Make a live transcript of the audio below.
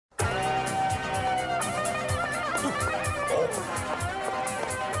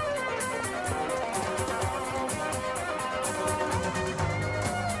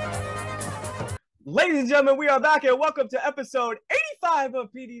Ladies and gentlemen, we are back and welcome to episode 85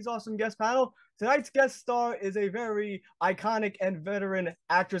 of PD's Awesome Guest Panel. Tonight's guest star is a very iconic and veteran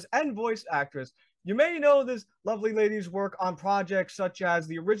actress and voice actress. You may know this lovely lady's work on projects such as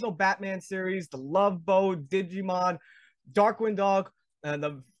the original Batman series, The Love Boat, Digimon, Darkwing Dog, and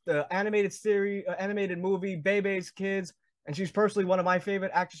the animated series, animated movie Bebe's Kids. And she's personally one of my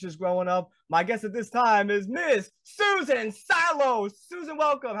favorite actresses growing up. My guest at this time is Miss Susan Silo. Susan,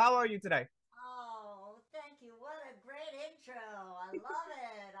 welcome. How are you today? Oh, thank you. What a great intro. I love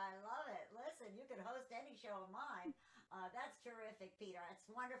it. I love it. Listen, you can host any show of mine. That's terrific, Peter. It's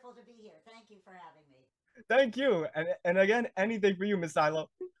wonderful to be here. Thank you for having me. Thank you. And again, anything for you, Miss Silo.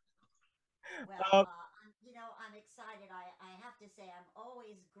 Well, Uh, I'm excited. I have to say, I'm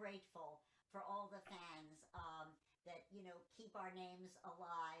always grateful for all the fans that, keep our names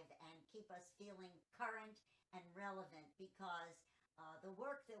alive and keep us feeling current and relevant because the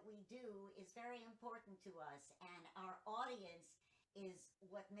work that we do is very important to us, and our audience is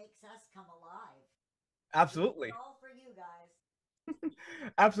what makes us come alive. We do it Absolutely. all for you guys.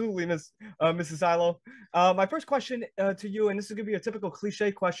 Absolutely, Mrs. Silo. My first question to you, and this is going to be a typical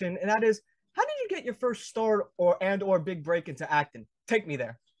cliche question, and that is, how did you get your first start or big break into acting? Take me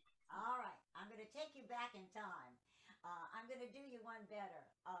there. All right, I'm going to take you back in time. I'm going to do you one better.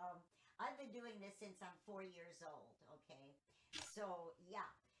 I've been doing this since I'm 4 years old, okay? So, yeah.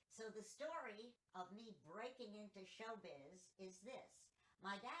 So, the story of me breaking into showbiz is this.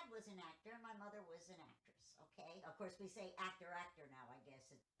 My dad was an actor, my mother was an actress, okay? Of course, we say actor, actor now, I guess.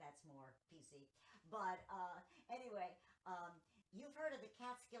 That's more PC. But anyway, you've heard of the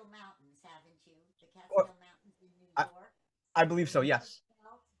Catskill Mountains, haven't you? The Or, Catskill Mountains in New I, York. I believe The so. Borscht Yes.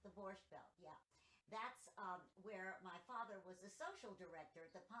 Belt, the Borscht Belt, yeah. That's where my father was a social director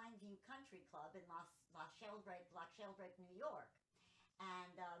at the Pineview Country Club in Loch Sheldrake, New York.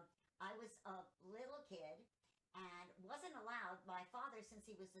 And I was a little kid and wasn't allowed. My father, since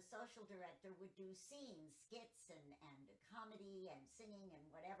he was the social director, would do scenes, skits, and comedy and singing and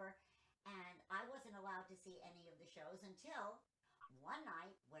whatever. And I wasn't allowed to see any of the shows until one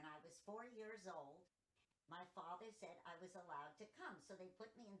night when I was 4 years old. My father said I was allowed to come. So they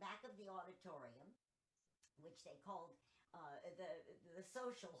put me in back of the auditorium, which they called the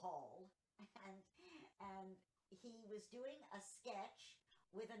social hall, and and he was doing a sketch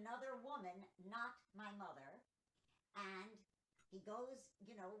with another woman, not my mother, and he goes,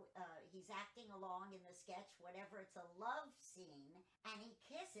 he's acting along in the sketch, whatever. It's a love scene, and he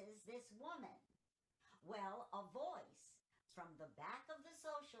kisses this woman. Well, a voice from the back of the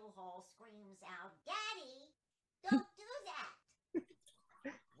social hall screams out, "Daddy, don't do that!"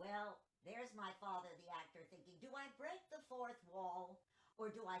 Well, there's my father, the actor, thinking, do I break the fourth wall or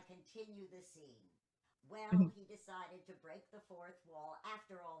do I continue the scene? Well, he decided to break the fourth wall.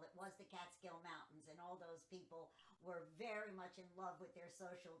 After all, it was the Catskill Mountains, and all those people were very much in love with their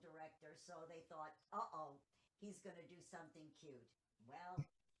social director, so they thought, uh-oh, he's going to do something cute. Well,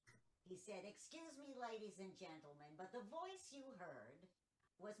 he said, excuse me, ladies and gentlemen, but the voice you heard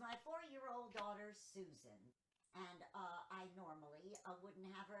was my 4 year old daughter, Susan. And I normally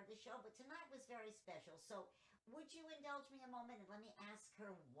wouldn't have her at the show, but tonight was very special. So, would you indulge me a moment and let me ask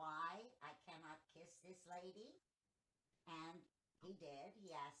her why I cannot kiss this lady? And he did.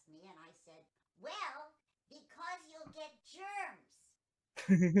 He asked me, and I said, well, because you'll get germs.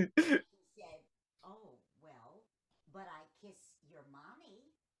 And he said, oh, well, but I kiss your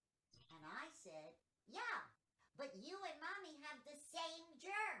mommy. And I said, yeah, but you and mommy have the same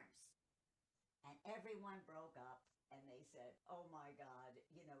germs. And everyone broke up and they said, oh my God,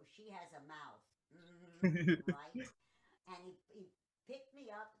 she has a mouth. Right? And he picked me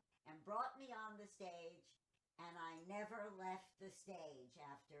up and brought me on the stage, and I never left the stage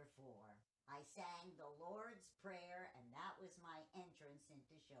after four. I sang the Lord's Prayer, and that was my entrance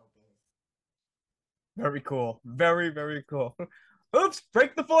into showbiz. Very cool. Very, very cool. Oops,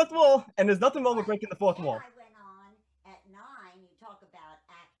 break the fourth wall. And there's nothing wrong with Right. breaking the And fourth then wall. I went on at 9. You talk about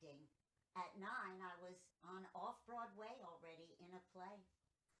acting. At 9, I was on off Broadway already in a play,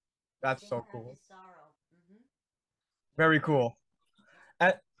 The That's so Singer of cool. His Sorrow. Yep, Very yep, cool. yep.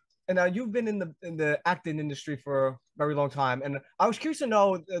 And, and now you've been in the acting industry for a very long time. And I was curious to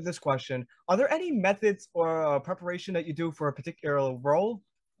know this question. Are there any methods or preparation that you do for a particular role,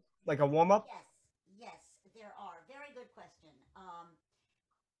 like a warm up? Yes, yes, there are. Very good question.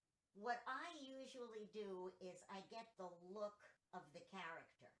 What I usually do is I get the look of the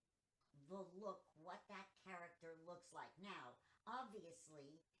character, what that character looks like. Now,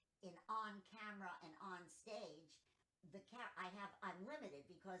 obviously, in on camera and on stage, I'm limited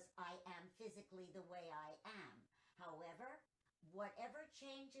because I am physically the way I am. However, whatever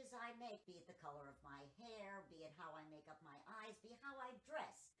changes I make, be it the color of my hair, be it how I make up my eyes, be it how I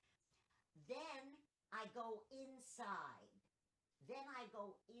dress, then I go inside. Then I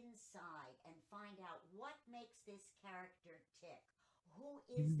go inside and find out what makes this character tick. Who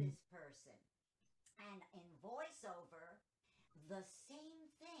is Mhm. this person? And in voiceover, the same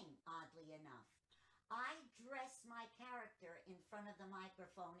thing, oddly enough. I dress my character in front of the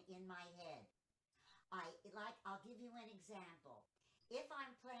microphone in my head. I'll give you an example. If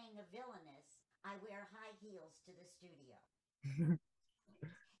I'm playing a villainess, I wear high heels to the studio.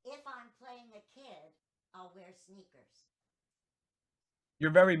 If I'm playing a kid, I'll wear sneakers.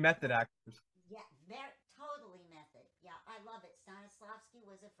 You're very method actors. Yeah, very totally method. Yeah, I love it. Stanislavski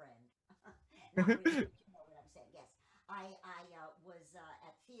was a friend. Not really, but you know what I'm saying. Yes, I was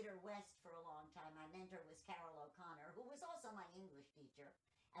at Theater West for a long time. My mentor was Carol O'Connor, who was also my English teacher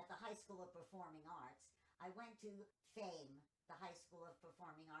at the High School of Performing Arts. I went to FAME, the High School of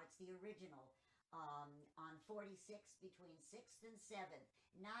Performing Arts, the original, on 46 between 6th and 7th.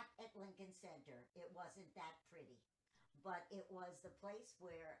 Not at Lincoln Center. It wasn't that pretty, but it was the place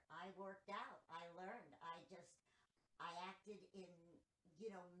where I worked out. I learned. I acted in,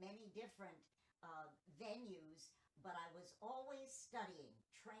 many different venues, but I was always studying,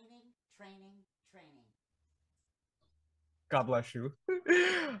 training, training, training. God bless you.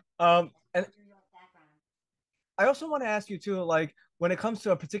 That's And my New York background. I also want to ask you too, like when it comes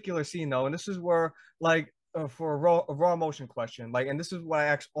to a particular scene though, and this is where like for a raw emotion question, like, and this is what I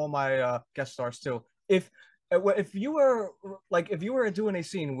ask all my guest stars too. If you were if you were doing a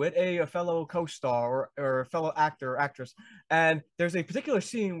scene with a fellow co-star or a fellow actor or actress, and there's a particular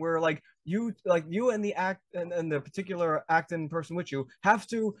scene where you and and the particular acting person with you have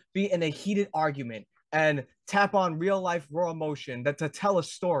to be in a heated argument and tap on real life raw emotion that to tell a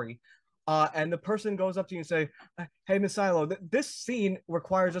story, and the person goes up to you and say, "Hey, Miss Silo, this scene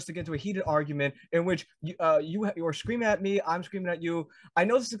requires us to get into a heated argument in which you are screaming at me, I'm screaming at you. I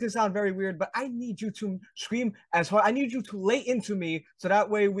know this is gonna sound very weird, but I need you to scream as hard. I need you to lay into me, so that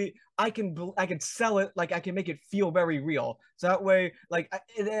way I can sell it, like I can make it feel very real. So that way,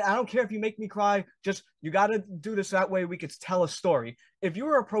 I don't care if you make me cry, just you got to do this. So that way we could tell a story. If you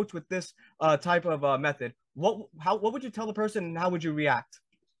were approached with this type of method, what would you tell the person, and how would you react?"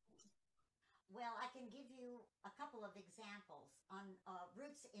 Well, I can give you a couple of examples. On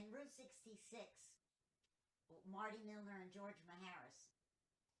Route 66, Marty Milner and George Maharis.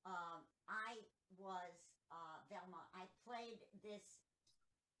 I was Velma. I played this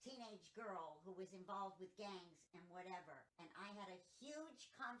teenage girl who was involved with gangs and whatever. And I had a huge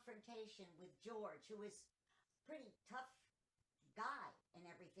confrontation with George, who was pretty tough guy and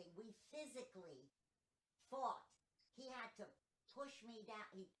everything. We physically fought. He had to push me down.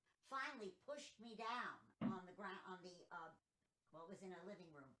 He finally pushed me down on the ground on the well, it was in a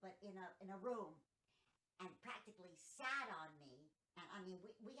living room, but in a room, and practically sat on me. And I mean,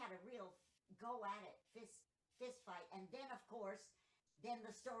 we had a real go at it fist fight. And then, of course, then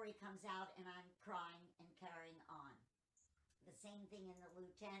the story comes out, and I'm crying and carrying on. The same thing in The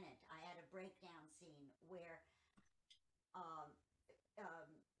Lieutenant. I had a breakdown scene where um, um,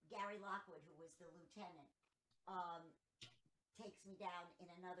 Gary Lockwood, who was the lieutenant, um, takes me down in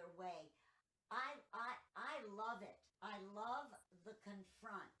another way. I love it. I love the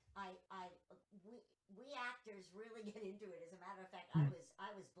confront. We actors really get into it. As a matter of fact, I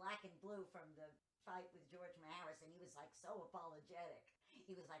was black and blue from the fight with George Maharis, and he was like so apologetic.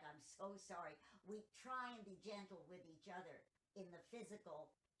 He was like, "I'm so sorry." We try and be gentle with each other in the physical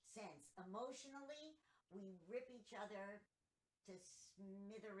sense. Emotionally, we rip each other to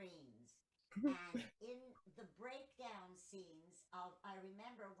smithereens. And in the breakdown scenes, I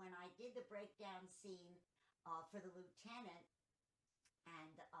remember when I did the breakdown scene for the lieutenant,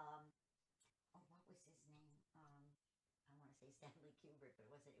 and oh, what was his name? I want to say Stanley Kubrick, but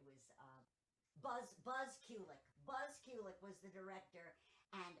it wasn't. It was Buzz Kulick. Buzz Kulick was the director,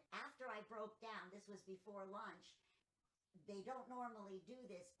 and after I broke down, this was before lunch. They don't normally do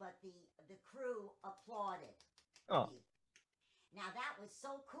this, but the crew applauded Oh, me. Now that was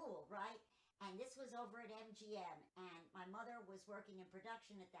so cool, right? And this was over at MGM, and my mother was working in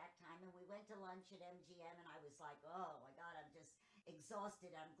production at that time, and we went to lunch at MGM, and I was like, "Oh my God, I'm just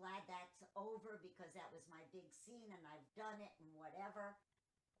exhausted. I'm glad that's over because that was my big scene, and I've done it, and whatever."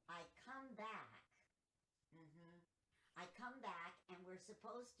 I come back. Mm-hmm. I come back, and we're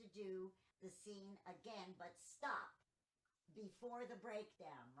supposed to do the scene again, but stop before the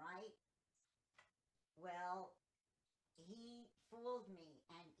breakdown, right? Well, he fooled me,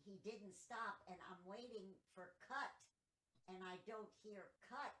 and he didn't stop, and I'm waiting for cut, and I don't hear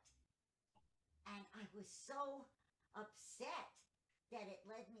cut, and I was so upset. that it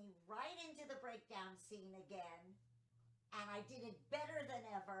led me right into the breakdown scene again, and I did it better than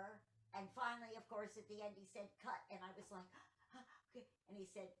ever. And finally, of course, at the end, he said, cut. And I was like, okay. And he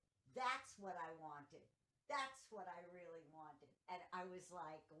said, that's what I wanted. That's what I really wanted. And I was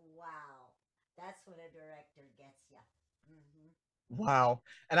like, wow, that's what a director gets you. Mm-hmm. Wow.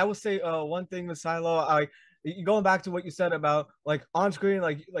 And I will say one thing, Miss Silo, I going back to what you said about like on screen,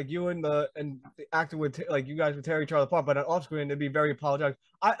 like you and the actor would like you guys would tear each other apart, but on off screen it'd be very apologetic.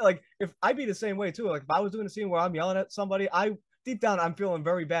 I like if I'd be the same way too. Like if I was doing a scene where I'm yelling at somebody, I deep down I'm feeling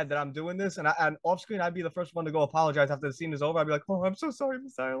very bad that I'm doing this, and off screen I'd be the first one to go apologize after the scene is over. I'd be like, oh, I'm so sorry,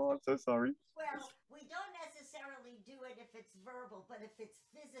 Miss Silo, I'm so sorry. Well, we don't necessarily do it if it's verbal, but if it's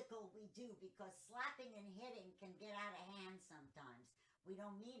physical, we do because slapping and hitting can get out of hand sometimes. We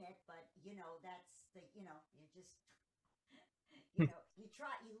don't mean it, but that's you just, you try,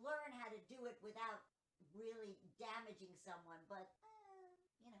 you learn how to do it without really damaging someone, but,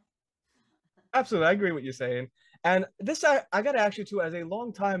 you know. Absolutely, I agree with you saying. And this, I got to ask you too, as a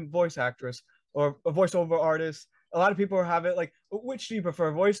longtime voice actress or a voiceover artist, a lot of people have it like, which do you prefer,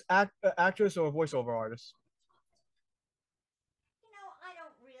 actress or voiceover artist? I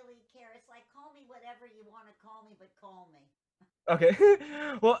don't really care. It's like, call me whatever you want to call me, but call me. Okay,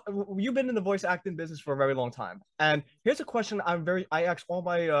 well, you've been in the voice acting business for a very long time, and here's a question I ask all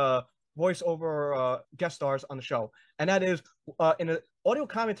my voiceover guest stars on the show, and that is, in an audio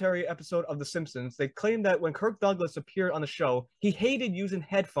commentary episode of The Simpsons, they claimed that when Kirk Douglas appeared on the show, he hated using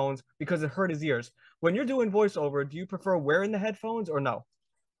headphones because it hurt his ears. When you're doing voiceover, do you prefer wearing the headphones or no?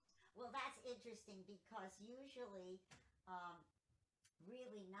 Well, that's interesting because usually, um,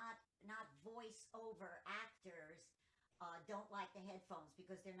 really not voiceover actors don't like the headphones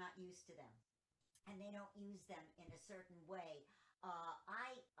because they're not used to them and they don't use them in a certain way.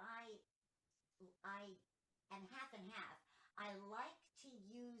 I am half and half. I like to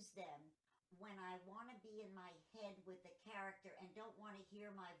use them when I want to be in my head with the character and don't want to hear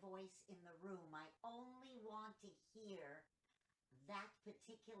my voice in the room. I only want to hear that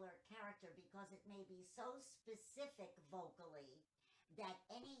particular character because it may be so specific vocally that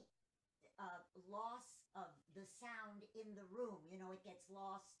any loss of the sound in the room, it gets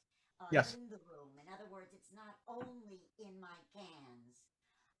lost Yes. in the room. In other words, it's not only in my cans.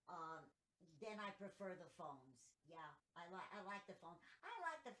 Um, then I prefer the phones. Yeah, I like the phone. I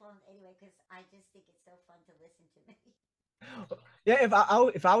like the phone anyway because I just think it's so fun to listen to me. Yeah,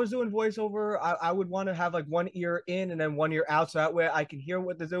 if I was doing voiceover, I would want to have like one ear in and then one ear out, so that way I can hear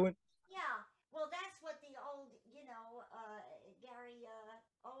what they're doing. Yeah, well, that's what the old, Gary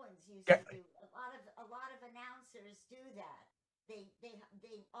Owens used Okay. to do. A lot of announcers do that. They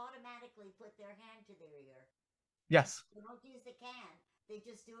automatically put their hand to their ear. Yes, They don't use the can. They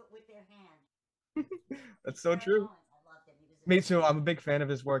just do it with their hand. that's so Gary true. Owens, I loved him. He was a Me too. I'm a wonderful. big fan of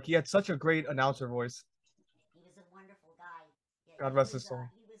his work. He had such a great announcer voice. He was a wonderful guy. Yeah, God he rest his was. soul.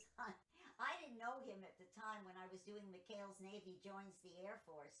 He was. I didn't know him at the time when I was doing McHale's Navy joins the Air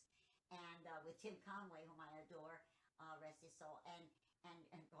Force, and with Tim Conway, whom I adore, rest his soul, and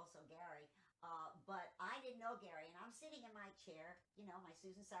also Gary. But I didn't know Gary, and I'm sitting in my chair, my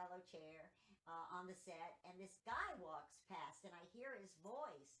Susan Silo chair, on the set, and this guy walks past, and I hear his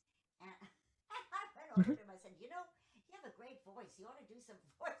voice, and I went over to him. I said, you have a great voice. You ought to do some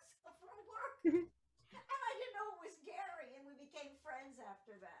voiceover work. And I didn't know it was Gary, and we became friends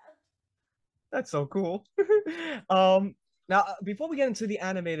after that. That's so cool. Now before we get into the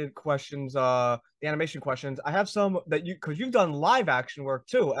animated questions, the animation questions, I have some that because you've done live action work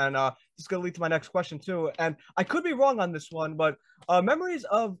too, and this is gonna lead to my next question too. And I could be wrong on this one, but memories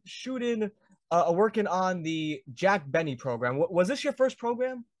of shooting, working on the Jack Benny program. Was this your first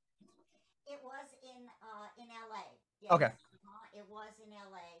program? It was in L.A. Yes, Okay. it was in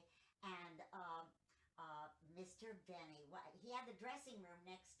L.A. And Mr. Benny, he had the dressing room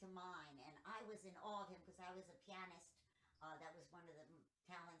next to mine, and I was in awe of him because I was a pianist. That was one of the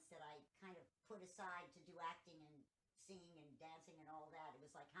talents that I kind of put aside to do acting and singing and dancing and all that. It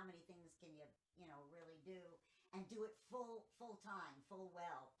was like, how many things can you, really do and do it full time, full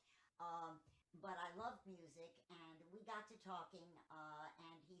well. Um, but I loved music, and we got to talking,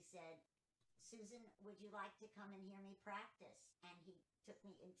 and he said, Susan, would you like to come and hear me practice? And he took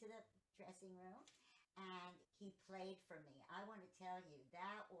me into the dressing room and he played for me. I want to tell you,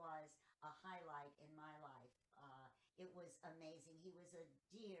 that was a highlight in my life. It was amazing. He was a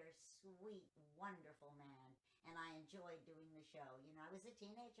dear, sweet, wonderful man, and I enjoyed doing the show. I was a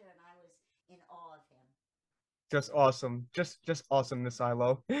teenager and I was in awe of him. Just awesome. Just awesome, Miss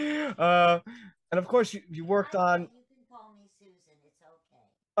Ilo. Uh, and of course you And by worked the way, on. you can call me Susan. It's okay.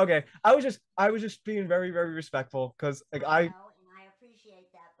 Okay, I was just being very respectful because like I I know, and I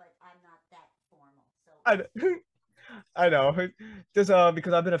I, I know. Just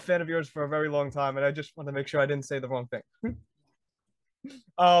because I've been a fan of yours for a very long time, and I just want to make sure I didn't say the wrong thing.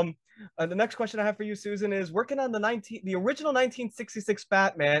 Um, the next question I have for you, Susan, is working on the original 1966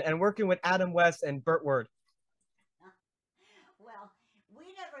 Batman and working with Adam West and Burt Ward. Well,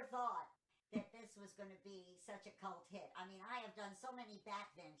 we never thought that this was going to be such a cult hit. I mean, I have done so many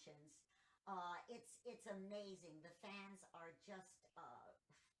Batventions. It's amazing. The fans are just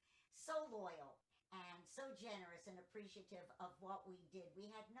so loyal and so generous and appreciative of what we did. We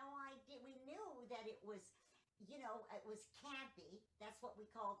had no idea. We knew that it was, it was campy. That's what we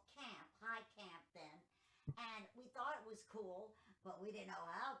called camp, high camp then. And we thought it was cool, but we didn't know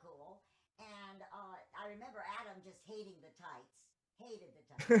how cool. And I remember Adam just hating the tights, hated the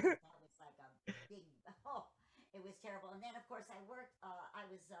tights. That was like a big, oh, it was terrible. And then, of course, I was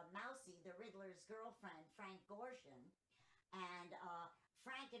Mousy, the Riddler's girlfriend, Frank Gorshin. And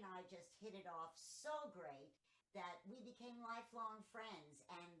Frank and I just hit it off so great that we became lifelong friends.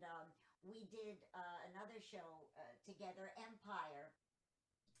 And we did another show together, Empire,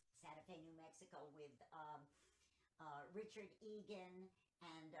 Santa Fe, New Mexico, with Richard Egan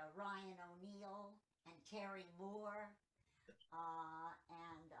and Ryan O'Neal and Terry Moore.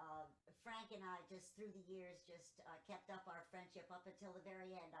 And Frank and I just through the years just kept up our friendship up until the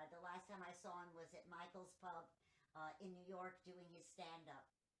very end. The last time I saw him was at Michael's Pub in New York doing his stand-up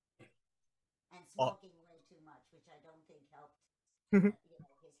and Oh. smoking way too much, which I don't think helped Got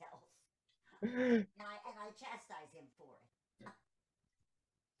his health. And I chastise him for it.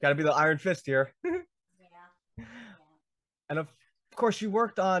 to be the Iron Fist here. Yeah, yeah. And of course, you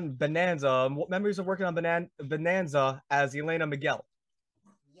worked on Bonanza. What memories of working on Bonanza as Elena Miguel?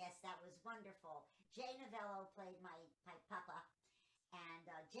 Yes, that was wonderful. Jay Novello played my papa, and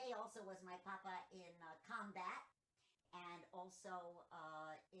Jay also was my papa in Combat, and also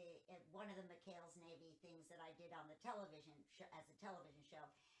one of the McHale's Navy things that I did on the television as a television show,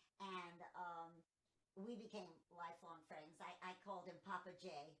 and we became lifelong friends. I called him Papa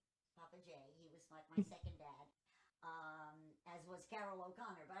Jay. Papa Jay. He was like my second dad, as was Carol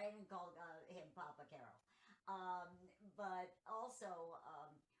O'Connor, but I didn't call him Papa Carol. Um, but also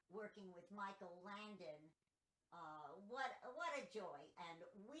working with Michael Landon, what a joy! And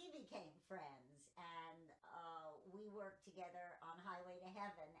we became friends, and we worked together on Highway to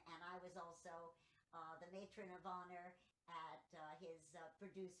Heaven. And I was also the matron of honor at his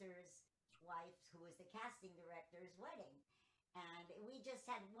producer's wife, who was the casting director's wedding. And we just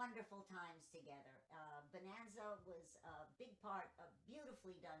had wonderful times together. Bonanza was a big part, a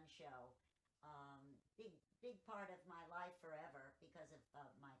beautifully done show. Big part of my life forever because of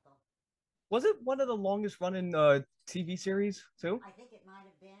Michael. Was it one of the longest running TV series too? I think it might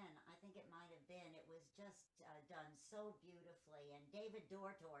have been. I think it might have been. It was just done so beautifully. And David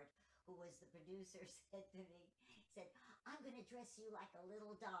Dortort, who was the producer, said to me, said, "I'm going to dress you like a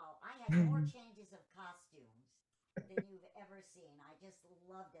little doll." I had more changes of costumes than you've ever seen. I just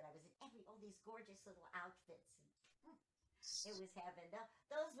loved it. I was in all these gorgeous little outfits. And, it was heaven.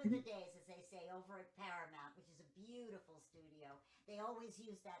 Those were the days, as they say, over at Paramount, which is a beautiful studio. They always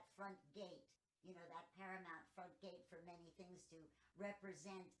use that front gate, that Paramount front gate for many things to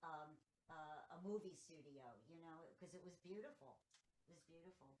represent a movie studio, because it was beautiful. It was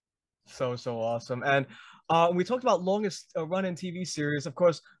beautiful. So awesome. And we talked about longest running TV series. Of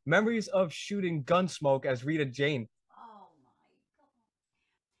course, memories of shooting Gunsmoke as Rita Jane. Oh my God.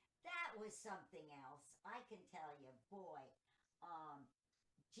 That was something else. I can tell you, boy.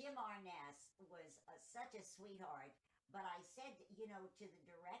 Jim Arness was such a sweetheart. But I said, to the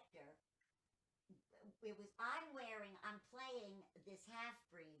director, I'm playing this half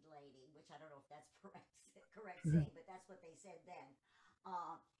breed lady, which I don't know if that's correct saying, but that's what they said then.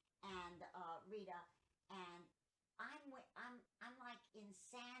 And Rita, and I'm like in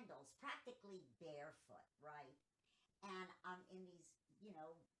sandals, practically barefoot, right? And I'm in these,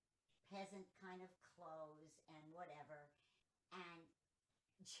 peasant kind of clothes and whatever. And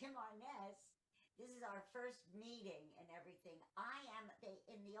Jim Arness, this is our first meeting and everything.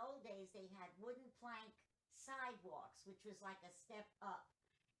 In the old days, they had wooden plank sidewalks, which was like a step up.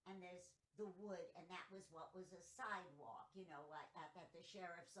 And there's the wood, and that was what was a sidewalk, like at the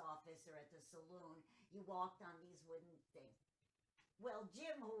sheriff's office or at the saloon. You walked on these wooden things. Well,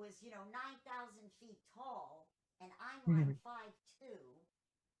 Jim, who was, 9,000 feet tall, and I'm like 5'2",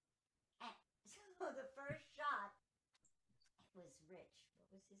 and so the first shot was Rich.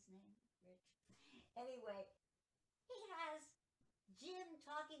 What was his name? Rich. Anyway, he has Jim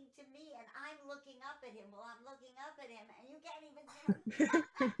talking to me, and I'm looking up at him. Well, I'm looking up at him, and you can't even see him.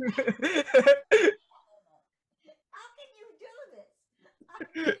 How can you do this? I'm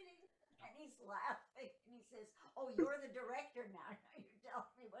reading, and he's laughing. oh, you're the director now. Now you're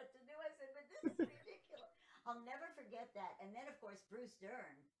telling me what to do. I said, but this is ridiculous. I'll never forget that. And then, of course, Bruce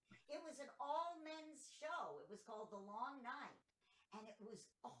Dern. It was an all men's show. It was called The Long Night. And it was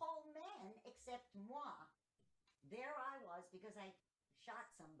all men except moi. There I was because I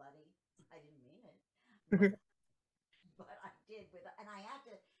shot somebody. I didn't mean it. But but I did with, and I had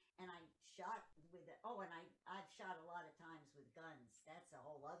to, and I shot with it. Oh, and I've shot a lot of times with guns. That's a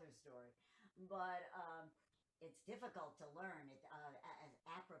whole other story. But it's difficult to learn.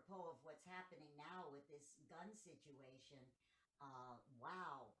 Apropos of what's happening now with this gun situation.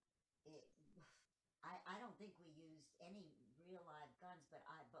 Wow, it, I don't think we used any real live guns,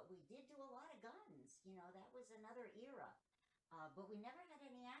 but we did do a lot of guns. You know, that was another era. But we never had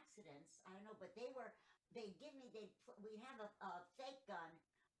any accidents. I don't know, but they'd give me, we'd have a fake gun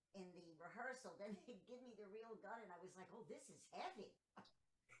in the rehearsal. Then they'd give me the real gun, and I was like, oh, this is heavy.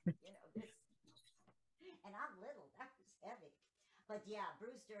 You know, this, and I'm little. That was heavy. But yeah,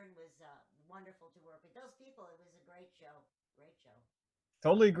 Bruce Dern was wonderful to work with. Those people, it was a great show. Great show.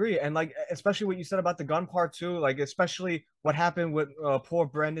 Totally agree. And like, especially what you said about the gun part too, like, especially what happened with poor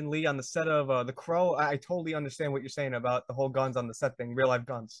Brandon Lee on the set of The Crow. I totally understand what you're saying about the whole guns on the set thing, real life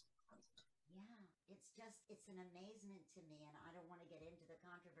guns. Yeah, it's an amazement to me, and I don't want to get into the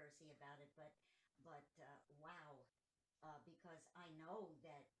controversy about it, but wow, because I know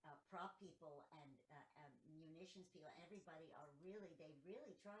that prop people and munitions people, everybody are really, they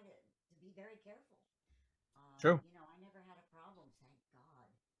really try to be very careful. True. You know, I never had a problem, thank God.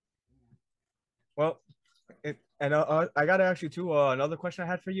 You know. Well, I got to ask you too, another question I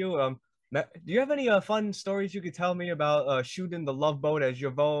had for you. Do you have any fun stories you could tell me about shooting the Love Boat as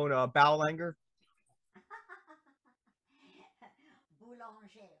Yvonne Bowlanger?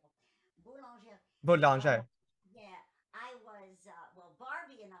 Boulanger. Boulanger. Boulanger. Yeah, I was, well,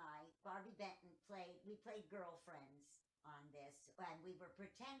 Barbie and I, Barbie Benton we played girlfriends on this, and we were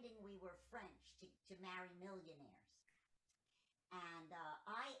pretending we were French to marry millionaires. And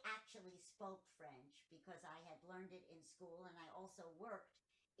I actually spoke French because I had learned it in school, and I also worked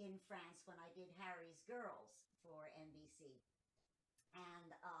in France when I did Harry's Girls for NBC.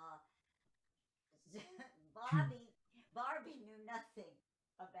 And Bobby Barbie knew nothing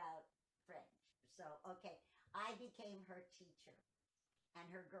about French. So, okay, I became her teacher and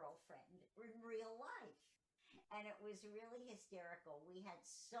her girlfriend in real life. And it was really hysterical. We had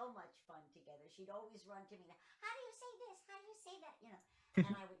so much fun together. She'd always run to me, how do you say this? How do you say that? You know,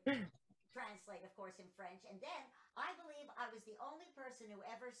 and I would translate, of course, in French. And then I believe I was the only person who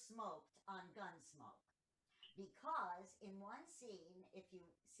ever smoked on Gunsmoke because in one scene, if you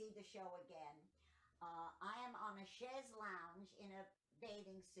see the show again, I am on a chaise lounge in a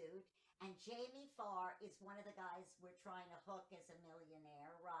bathing suit, and Jamie Farr is one of the guys we're trying to hook as a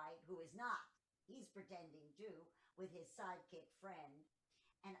millionaire, right? Who is not. He's pretending to with his sidekick friend.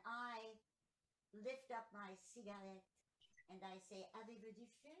 And I lift up my cigarette and I say, Avez-vous du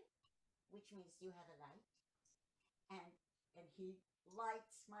feu? Which means, do you have a light? And and he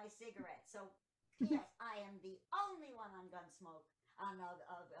lights my cigarette. So, P.S. I am the only one on Gunsmoke on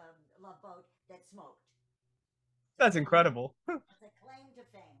a Love Boat that smoked. That's incredible. That's a claim to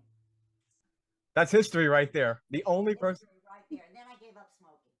fame. That's history right there. The That's only person. history right there. And then I gave up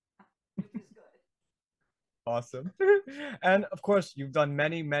smoking, which was good. Awesome. And of course, you've done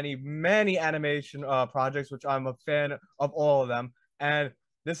many, many, many animation projects, which I'm a fan of all of them. And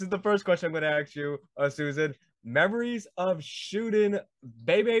this is the first question I'm going to ask you, Susan. Memories of shooting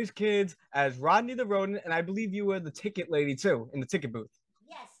Bebe's Kids as Rodney the Rodent, and I believe you were the ticket lady too in the ticket booth.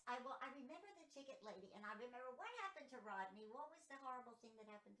 Yes, I remember the ticket lady, and I remember what happened to Rodney. What was the horrible thing that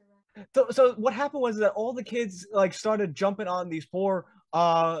happened to Rodney? So what happened was that all the kids like started jumping on these poor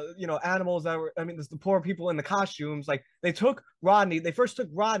animals that were, I mean, the poor people in the costumes. Like they took Rodney, they first took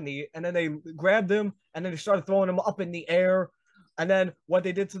Rodney and then they grabbed him and then they started throwing him up in the air. And then what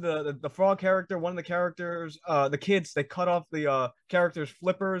they did to the frog character, one of the characters, the kids, they cut off the character's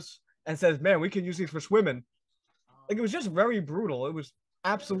flippers and says, man, we can use these for swimming. Like it was just very brutal. It was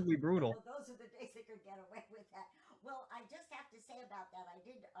absolutely brutal. Well, those are the days they could get away with that. Well, I just have to say about that, I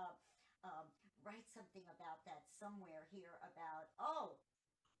did write something about that somewhere here about,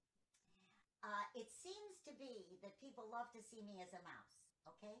 it seems to be that people love to see me as a mouse,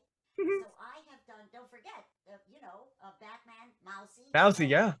 okay? So I have done, don't forget, Batman, Mousy. Mousy,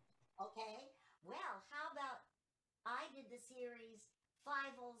 yeah. Okay. Well, how about I did the series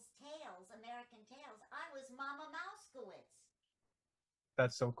Fievel's Tales, American Tales. I was Mama Mousekewitz.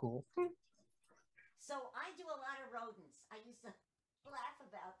 That's so cool. So I do a lot of rodents. I used to laugh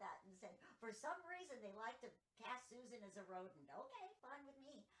about that and said, for some reason, they like to cast Susan as a rodent. Okay, fine with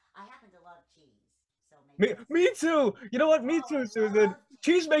me. I happen to love cheese. So maybe that's Me why. too. You know what? Me Oh, I too, Susan. love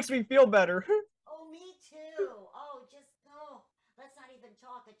Cheese cheese. makes me feel better. Oh, me too. Oh, just oh, let's not even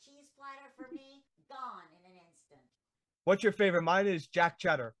talk. A cheese platter for me, gone in an instant. What's your favorite? Mine is Jack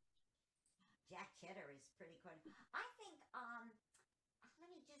Cheddar. Jack cheddar is pretty good. I think let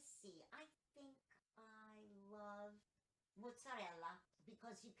me just see. I think I love mozzarella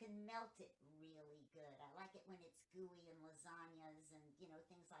because you can melt it really good. I like it when it's gooey in lasagnas and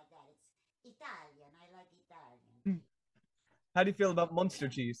things like that. It's Italian. I like Italian cheese. How do you feel How about about you? Munster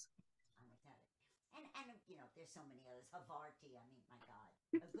cheese? I'm Italian. And there's so many others. Havarti. I mean, my God,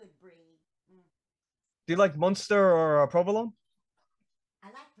 a good brie. Mm. Do you like Munster or provolone? I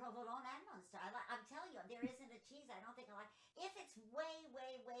like provolone and Munster. I'm telling you, there isn't a cheese I don't think I like. If it's way,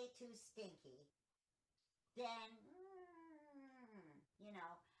 way, way too stinky, then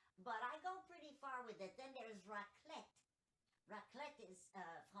But I go pretty far with it. Then there's raclette. Raclette is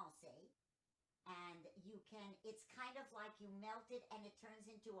français, and it's kind of like you melt it and it turns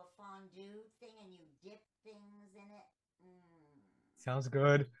into a fondue thing, and you dip things in it. Mm, Sounds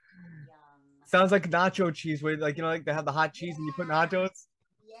good. yum. Sounds like nacho cheese, where like they have the hot cheese and you put Yeah, nachos.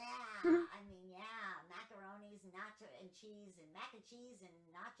 yeah. I mean, yeah, macaronis, nacho and cheese, and mac and cheese, and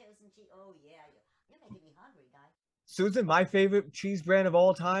nachos and cheese. Oh yeah, you're making me hungry, guy. Susan, my favorite cheese brand of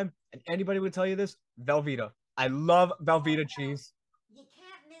all time, and anybody would tell you this, Velveeta. I love Oh Velveeta no, cheese. you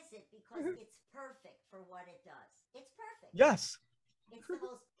can't miss it because it's perfect for what it does. It's perfect. Yes. It's the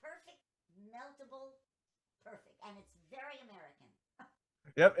most perfect, meltable, perfect, and it's very American.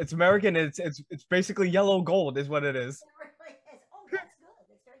 Yep, it's American. It's basically yellow gold is what it is. It really is. Oh, that's good.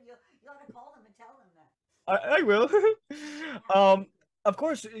 That's very, you ought to call them and tell them that. I will. Yeah. um, of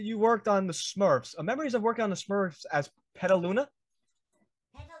course, you worked on the Smurfs. Memories of working on the Smurfs as Petaluna.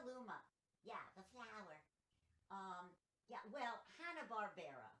 Petaluma. Yeah, the flower. Yeah, well,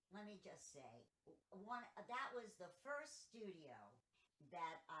 Hanna-Barbera, let me just say, that was the first studio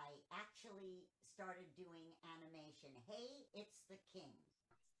that I actually started doing animation. Hey, it's the King.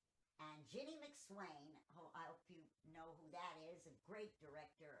 And Ginny McSwain, who I hope you know who that is, a great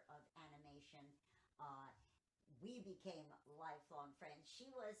director of animation. Uh, we became lifelong friends. She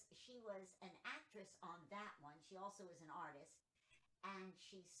was an actress on that one. She also is an artist, and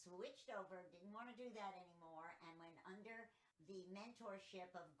she switched over. Didn't want to do that anymore, and went under the mentorship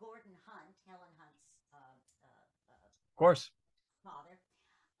of Gordon Hunt, Helen Hunt's Of course. father,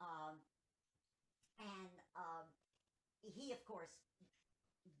 um, and he, of course,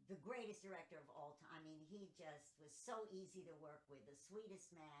 the greatest director of all time. I mean, he just was so easy to work with, the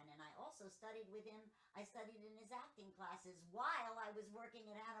sweetest man. And I also studied with him. I studied in his acting classes while I was working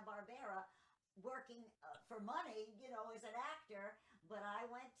at Hanna-Barbera, working for money, as an actor. But I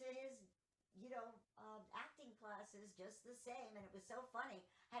went to his, acting classes just the same. And it was so funny.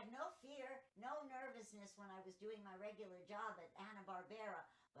 Had no fear, no nervousness when I was doing my regular job at Hanna-Barbera.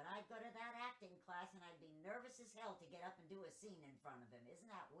 But I'd go to that acting class and I'd be nervous as hell to get up and do a scene in front of him.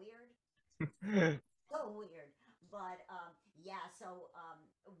 Isn't that weird? So weird. But yeah, so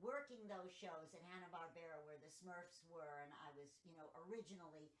working those shows at Hanna-Barbera where the Smurfs were, and I was,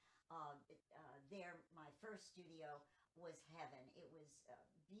 originally there, my first studio was heaven. It was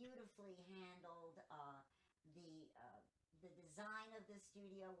beautifully handled. The design of the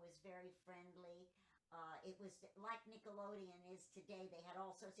studio was very friendly. It was like Nickelodeon is today. They had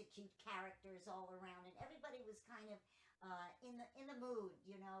all sorts of cute characters all around, and everybody was kind of in the mood,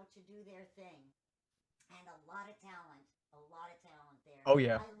 to do their thing. And a lot of talent there. Oh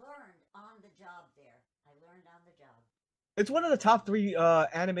yeah. I learned on the job there. I learned on the job. It's one of the top three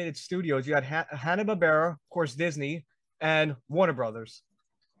animated studios. You had Hanna-Barbera, of course, Disney, and Warner Brothers.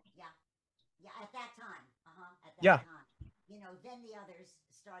 Yeah, yeah. At that time, at that Yeah. time, then the others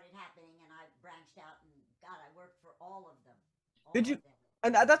started happening, and I branched out, and God, I worked for Did all you? of them.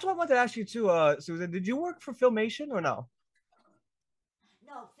 And that's what I wanted to ask you too, Susan. Did you work for Filmation or no?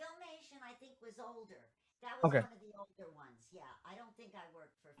 No, Filmation I think was older. That was Okay. one of the older ones. Yeah, I don't think I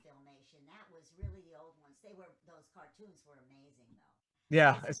worked for Filmation. That was really the old ones. Those cartoons were amazing though.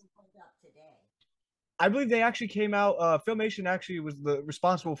 Yeah. Those even hold up today. I believe they actually came out. Filmation actually was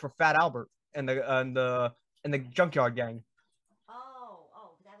responsible for Fat Albert and the Junkyard Gang.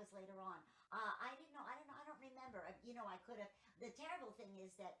 Oh, that was later on. I didn't know. I don't know. I don't remember. I could have. The terrible thing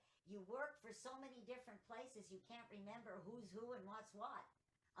is that you work for so many different places, you can't remember who's who and what's what,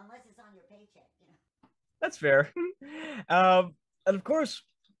 unless it's on your paycheck. That's fair. And of course,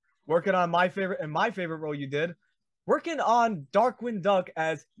 working on my favorite role you did, working on Darkwing Duck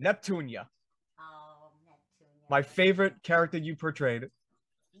as Neptunia, Oh, Neptunia, my that's so. favorite character you portrayed.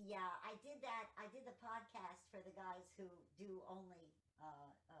 Yeah, I did that. I did the podcast for the guys who do only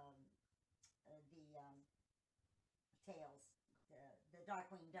the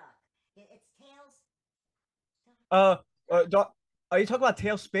Darkwing Duck. It's Tails. Uh, Duck. are you talking about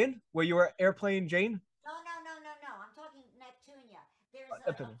Tailspin, where you were airplane Jane? No, no, no, no, no. I'm talking Neptunia. There's a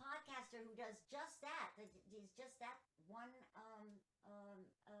Neptune. podcaster who does just that. He's just that one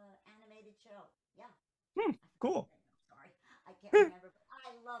animated show. Yeah, Hmm, I forgot cool. her name. I'm sorry, I can't remember. But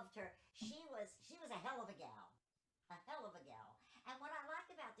I loved her. She was a hell of a gal, a hell of a gal. And what I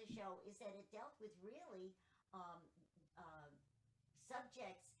liked about the show is that it dealt with really um, uh,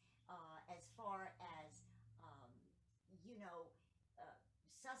 subjects as far as um, you know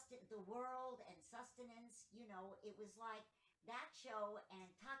the world and sustenance. It was like that show and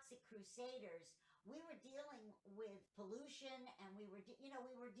Toxic Crusaders. We were dealing with pollution, and we were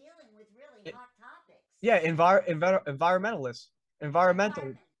dealing with really It- hot topics. yeah, environmentalists,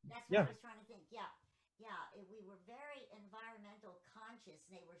 environmental. Environment. That's what Yeah, I was trying to think. Yeah, yeah. We were very environmental conscious,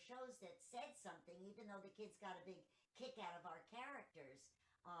 and they were shows that said something, even though the kids got a big kick out of our characters.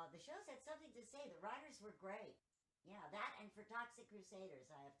 The shows had something to say. The writers were great. Yeah, that and for Toxic Crusaders,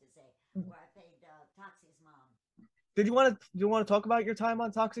 I have to say, where I played Toxie's mom. Do you want to talk about your time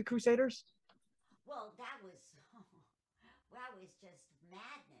on Toxic Crusaders? Well, that was just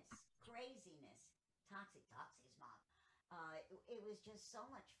madness, craziness. Toxie's mom. It was just so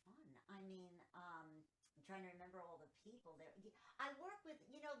much fun. I mean, I'm trying to remember all the people there. I work with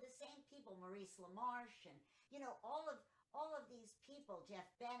the same people, Maurice LaMarche, and all of these people, Jeff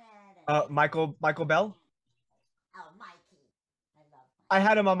Bennett Michael Bell. oh, Mikey. I love I Mikey.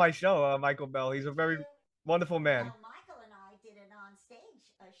 had him on my show, Michael Bell. He's Did a very you? wonderful man. Well, Michael and I did an on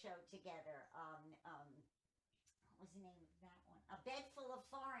stage show together. What was the name of that one? A Bed Full of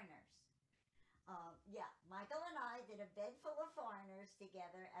Foreigners. Yeah, Michael and I did a Bed Full of Foreigners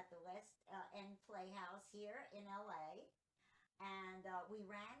together at the West End Playhouse here in LA. And we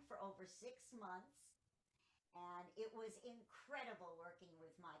ran for over 6 months. And it was incredible working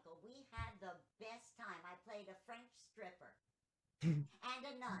with Michael. We had the best time. I played a French stripper and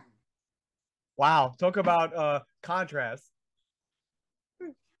a nun. Wow, talk about contrast.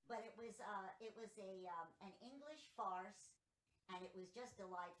 But it was a an English farce, and it was just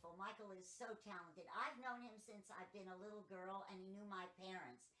delightful. Michael is so talented. I've known him since I've been a little girl, and he knew my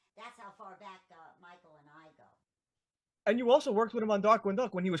parents. That's how far back Michael and I go. And you also worked with him on Darkwing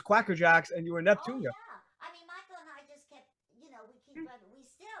Duck when he was Quacker Jacks and you were Oh Neptunia. yeah, I mean Michael and I just kept, we keep, we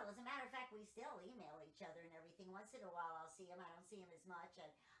still, as a matter of fact, we still email each other and everything. Once in a while, I'll see him. I don't see him as much, and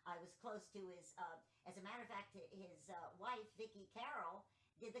I was close to his. As a matter of fact, his wife Vicky Carroll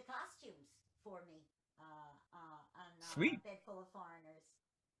did the costumes for me on a Sweet, Bed Full of Foreigners.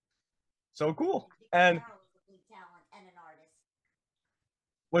 so cool. And Vicky And Carroll is a big talent and an artist.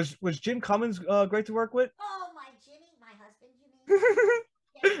 was Jim Cummins great to work with? Oh, my Jimmy, my husband, you mean?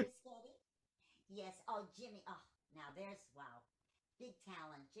 Jeff Piscotty. Yes. Oh, Jimmy. Oh, now there's wow, big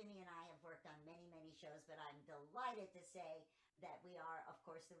talent. Jimmy and I have worked on many, many shows, but I'm delighted to say that we are, of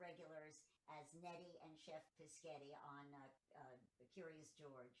course, the regulars as Nettie and Chef Piscotty on Curious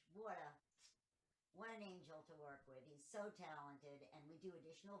George. What an angel to work with. He's so talented, and we do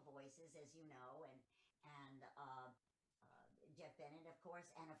additional voices, as you know, and Jeff Bennett, of course,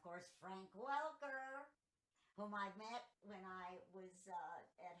 and of course Frank Welker, whom I met when I was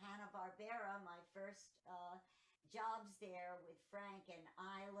at Hanna-Barbera, my first jobs there with Frank, and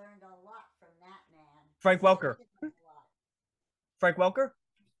I learned a lot from that man. Frank Still Welker. do learn a lot. Frank Welker.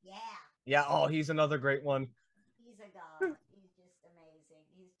 Yeah, Yeah. Oh, he's another great one. he's a god. He's just amazing.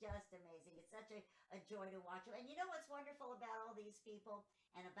 He's just amazing. It's such a joy to watch him. And you know what's wonderful about all these people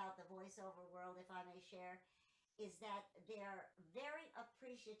and about the voiceover world, if I may share, is that they're very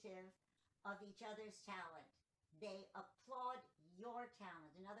appreciative of each other's talent. They applaud your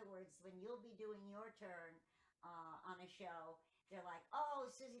talent. In other words, when you'll be doing your turn on a show, they're like, "Oh,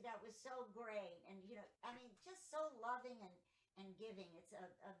 Susie, that was so great," and I mean, just so loving and giving. It's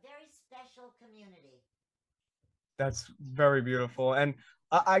a very special community. That's very beautiful. And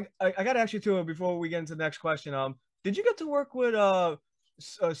I got to ask you too before we get into the next question. Did you get to work with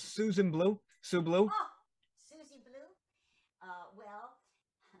Susan Blue, Sue Blue? Oh, Susie Blue. Well,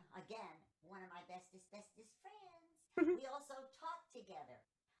 again, one of my bestest friends. We also taught together.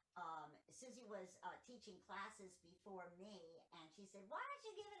 Susie was teaching classes before me, and she said, "Why don't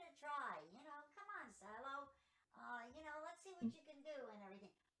you give it a try? Come on, Silo. Let's see what you can do and everything."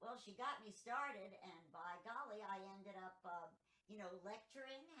 Well, she got me started, and by golly, I ended up,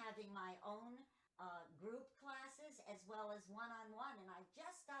 lecturing, having my own group classes as well as one on one. And I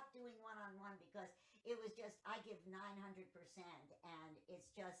just stopped doing one on one because it was just, I give 900%. And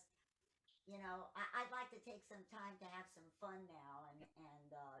it's just, I'd like to take some time to have some fun now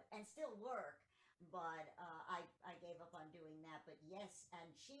and still work. but I gave up on doing that. But yes, and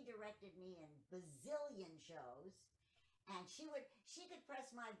she directed me in bazillion shows, and she could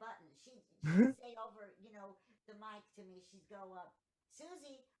press my button. She'd say over the mic to me. She'd go up,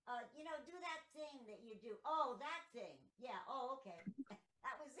 Susie, do that thing that you do. Oh, that thing. Yeah. Oh, okay.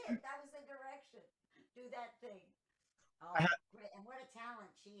 That was it. That was the direction. Do that thing. I Oh, had great! And what a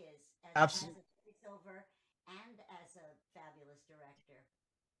talent she is as absolutely, a voiceover and as a fabulous director.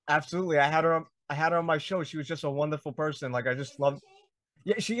 absolutely. I had her on my show. She was just a wonderful person. Like I just Isn't love.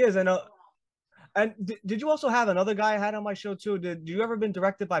 she? Yeah, she is. And Wow. did you also have another guy I had on my show too? Did you ever been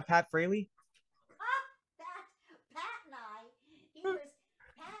directed by Pat Fraley? Ah, Pat and I, he was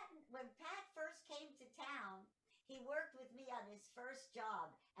Pat when Pat first came to town, he worked with me on his first job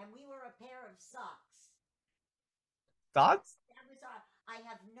and we were a pair of socks. Thoughts? That was our I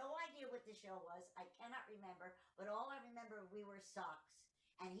have no idea what the show was. I cannot remember, but all I remember we were socks.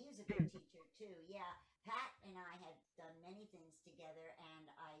 And he was a good teacher too. Yeah. Pat and I had done many things together and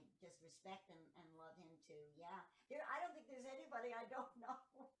I just respect and love him too. Yeah. I don't think there's anybody I don't know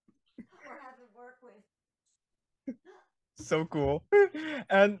or haven't worked with. So cool.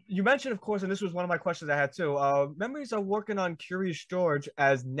 And you mentioned, of course, and this was one of my questions I had too. Memories of working on Curious George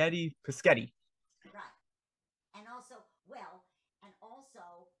as Nettie Pischetti. Right. And also, well, and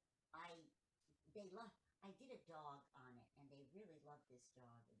also, I they love. I did a dog on it, and they really loved this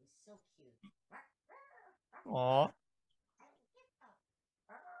dog. It was so cute. Aw.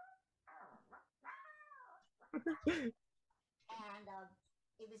 And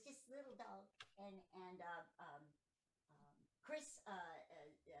it was this little dog, and Chris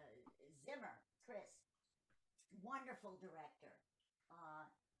Zimmer, Chris, wonderful director. Uh,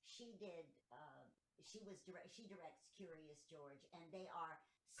 she did. She directs Curious George, and they are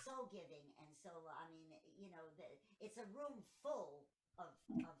so giving and so. I mean, it's a room full of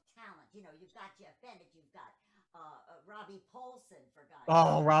talent. You've got Jeff Bennett, you've got Robbie Paulson, for God's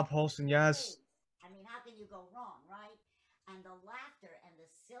Oh, sake. Rob Holson, yes. Hey, I mean, how can you go wrong, right? And the laughter and the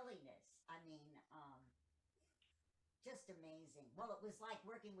silliness. I mean, just amazing. Well, it was like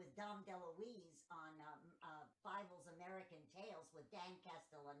working with Dom DeLuise on Fievel's American Tales with Dan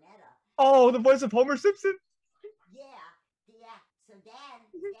Castellaneta. Oh, the And voice of Homer Simpson. yeah, yeah. So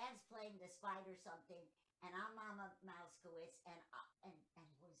Dan's playing the spider something, and I'm Mama Mouskowitz, and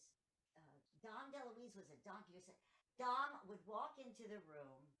was Dom DeLuise was a donkey. Dom would walk into the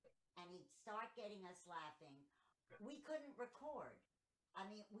room, and he'd start getting us laughing. We couldn't record. I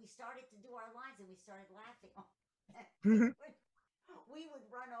mean, we started to do our lines, and we started laughing. We would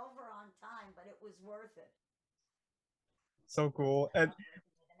run over on time, but it was worth it. So cool. I love working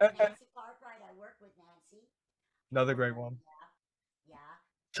with him. And And Nancy Cartwright, I worked with Nancy. another great one. Yeah, yeah.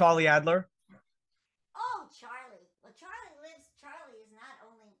 Charlie Adler. Oh, Charlie. Well, Charlie is not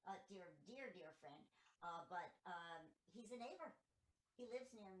only a dear friend, but he's a neighbor. He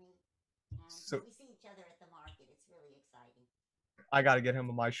lives near me, and so So we see each other at the market. It's really exciting. I got to get him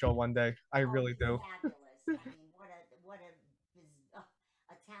on my show one day. I Oh, really he's do. fabulous. I mean, what a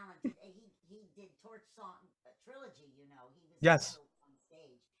talented. He did Torch Song trilogy. He was Yes. also on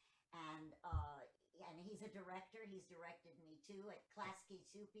stage, and he's a director. He's directed me too at Klasky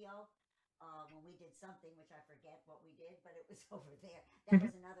Supio. When we did something, which I forget what we did, but it was over there. That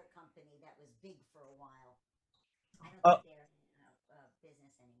was another company that was big for a while. I don't Uh, think they're in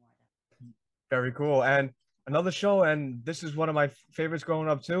business anymore, though. Very cool. And another show, and this is one of my favorites growing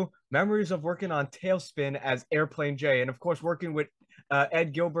up too. Memories of working on Tailspin as Airplane J, and of course working with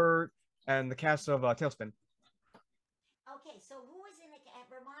Ed Gilbert and the cast of Tailspin. Okay, so who was in the?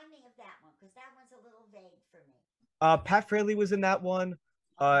 Remind me of that one because that one's a little vague for me. Pat Fraley was in that one.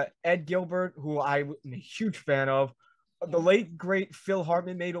 Okay. Ed Gilbert, who I'm a huge fan of. The Yeah. late great Phil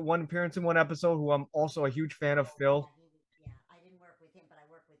Hartman made one appearance in one episode, who I'm also a huge fan of. Oh, Phil. yeah. Yeah. I didn't work with him, but I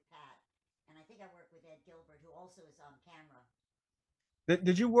worked with Pat, and I think I worked with Ed Gilbert, who also is on camera.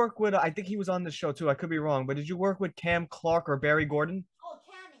 Did you work with? I think he was on the show too. I could be wrong, but did you work with Cam Clark or Barry Gordon? Oh,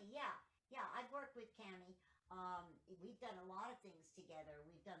 Cammy. Yeah. Yeah. I've worked with Cammy. We've done a lot of things together.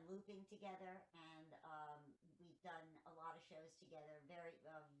 We've done looping together, and we've done a lot of shows together.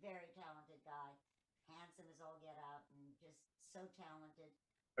 Very talented guy, handsome as all get out, and just so talented.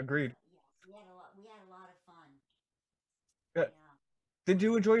 Agreed. Yeah, we had a lot. We had a lot of fun. Yeah. Yeah. Did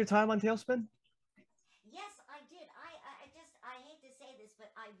you enjoy your time on Tailspin? Yes, I did. I hate to say this,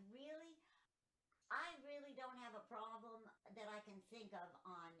 but I really don't have a problem that I can think of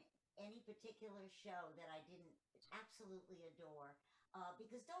on any particular show that I didn't absolutely adore.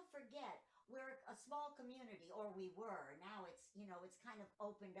 Because don't forget, we're a small community, or we were. Now it's kind of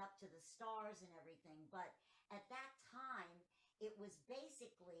opened up to the stars and everything. But at that time, it was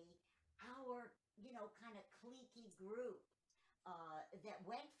basically our kind of cliquey group that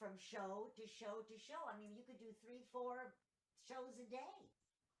went from show to show to show. I mean, you could do three, four shows a day,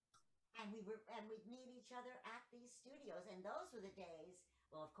 and we'd meet each other at these studios. And those were the days.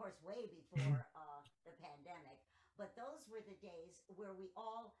 Well, of course, way before the pandemic, but those were the days where we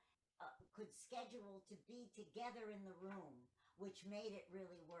all could schedule to be together in the room, which made it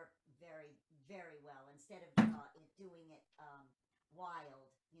really work very, very well instead of doing it wild,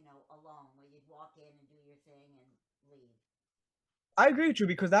 alone, where you'd walk in and do your thing and leave. I agree with you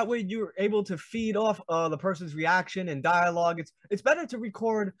because that way you're able to feed off the person's reaction and dialogue. It's better to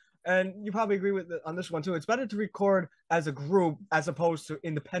record, and you probably agree with on this one too. It's better to record as a group as opposed to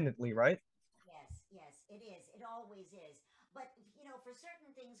independently, right? Yes, yes, it is. It always is. But, for certain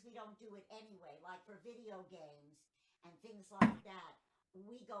things, we don't do it anyway, like for video games and things like that.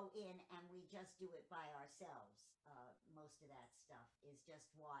 We go in and we just do it by ourselves. Most of that stuff is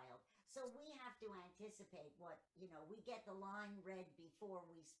just wild. So we have to anticipate we get the line read before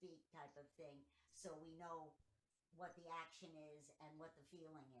we speak type of thing. So we know what the action is and what the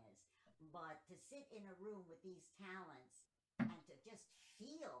feeling is. But to sit in a room with these talents and to just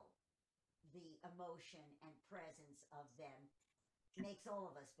feel the emotion and presence of them makes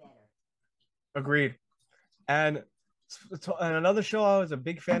all of us better. Agreed. And and another show I was a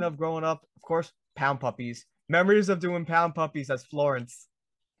big fan of growing up, of course, Pound Puppies. Memories of doing Pound Puppies as Florence.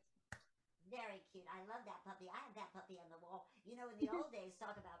 Very cute. I love that puppy. I have that puppy on the wall. In the old days,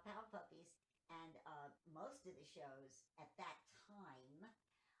 talk about pound puppies, and most of the shows at that time,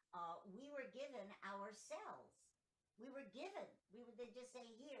 we were given our cells. We were given. They just say,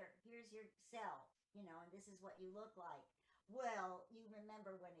 here's your cell, and this is what you look like. Well, you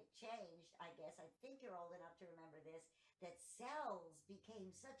remember when it changed, I guess. I think you're old enough to remember this, that cells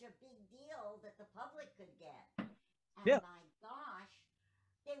became such a big deal that the public could get. And Yeah. my gosh,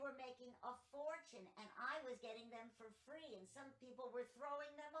 they were making a fortune, and I was getting them for free, and some people were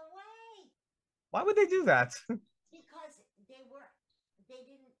throwing them away Why would they do that? because they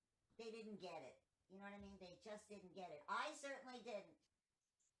didn't get it. You know what I mean? They just didn't get it. I certainly didn't.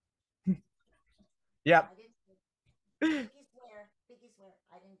 Yep. I didn't. Pinky swear. Pinky swear.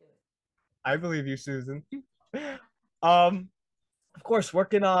 I didn't do it. I believe you, Susan. Of course,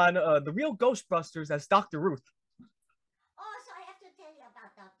 working on the real Ghostbusters as Dr. Ruth. Oh, so I have to tell you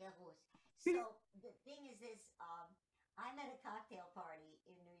about Dr. Who's. So the thing is this: I'm at a cocktail party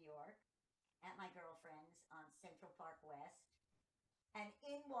in New York at my girlfriend's on Central Park West, and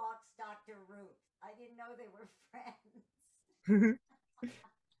in walks Dr. Ruth. I didn't know they were friends.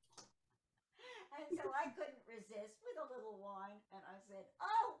 And so I couldn't resist with a little wine, and I said,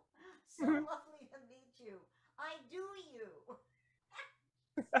 "Oh, so lovely to meet you. I do you."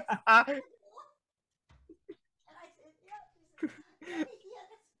 And I said, "Yeah." She said, "Yeah, yeah,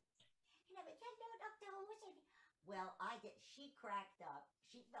 that's." But you know, Doctor Who said, "Well, I did." She cracked up.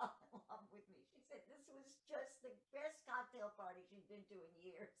 She fell in love with me. She said this was just the best cocktail party she'd been to in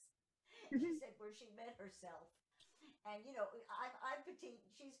years. She said where she met herself. And I'm petite,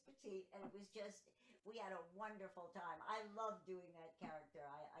 she's petite, and it was just we had a wonderful time. I love doing that character.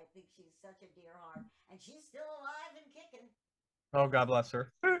 I think she's such a dear heart, and she's still alive and kicking. Oh, God bless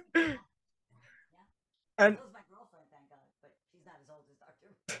her. Yeah, yeah. And So is my girlfriend, thank God, but she's not as old as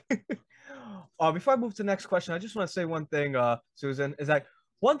Doctor. before I move to the next question, I just want to say one thing, Susan, is that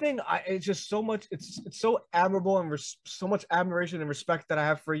one thing it's just so much it's so admirable and so much admiration and respect that I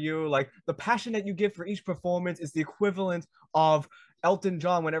have for you. Like the passion that you give for each performance is the equivalent of Elton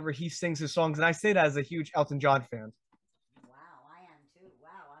John whenever he sings his songs, and I say that as a huge Elton John fan. Wow, I am too. Wow,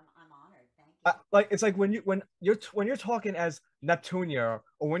 I'm honored. Thank you. Like it's like when you're talking as Neptunia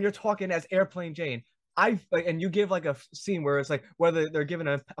or when you're talking as Airplane Jane, I like, and you give like a scene where it's like whether they're giving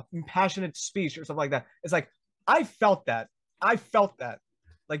a passionate speech or something like that. It's like I felt that. I felt that.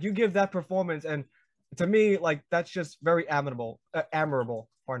 Like you give that performance, and to me, like that's just very admirable.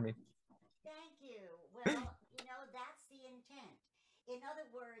 Pardon me. Thank you. Well, that's the intent. In other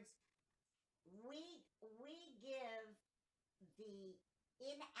words, we give the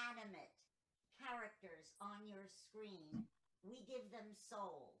inanimate characters on your screen, we give them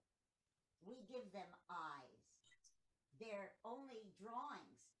soul. We give them eyes. They're only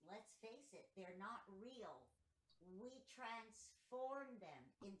drawings. Let's face it, they're not real. We transform them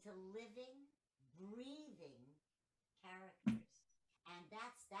into living, breathing characters. And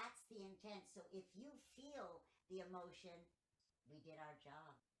that's the intent. So if you feel the emotion, we did our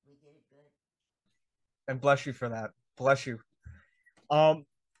job. We did it good. And bless you for that. Bless you.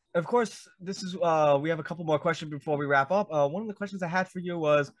 Of course, this is we have a couple more questions before we wrap up. One of the questions I had for you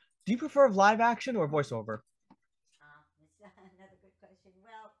was, do you prefer live action or voiceover? It's another good question.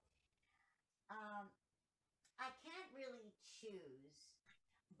 Well,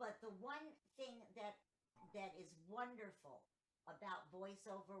 but the one thing that is wonderful about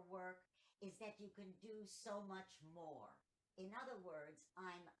voiceover work is that you can do so much more. In other words,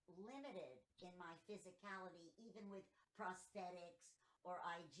 I'm limited in my physicality, even with prosthetics or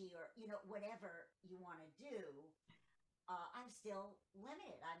IG or whatever you want to do. I'm still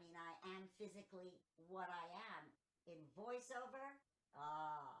limited. I mean, I am physically what I am. In voiceover,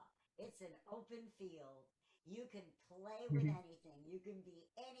 ah, it's an open field. You can play with Mhm. anything. You can be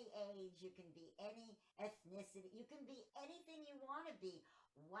any age. You can be any ethnicity. You can be anything you want to be.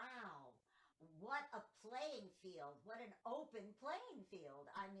 Wow. What a playing field. What an open playing field.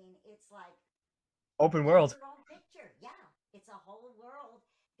 I mean, it's like Open paint world. your own picture. Yeah, it's a whole world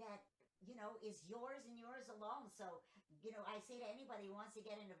that is yours and yours alone. So I say to anybody who wants to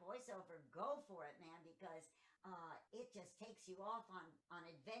get into voiceover, go for it, man, because it just takes you off on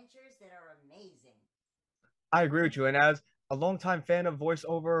adventures that are amazing. I agree with you. And as a longtime fan of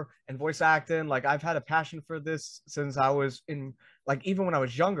voiceover and voice acting, like I've had a passion for this since I was in, like even when I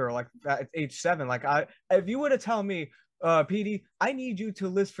was younger, like at age 7. Like if you were to tell me, Petey, I need you to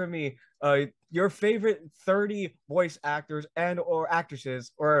list for me, your favorite 30 voice actors and or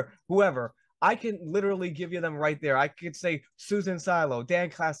actresses or whoever. I can literally give you them right there. I could say Susan Silo, Dan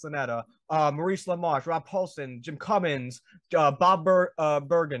Castellaneta, Maurice LaMarche, Rob Paulson, Jim Cummins,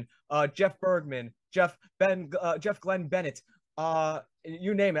 Bergen, Jeff Bergman, Jeff Glenn Bennett,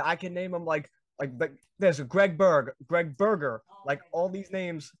 you name it. I can name them like there's a Greg Berger, Oh, like Greg all these Berger.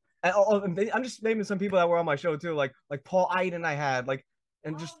 names. And I'm just naming some people that were on my show too, like Paul Iden I had, like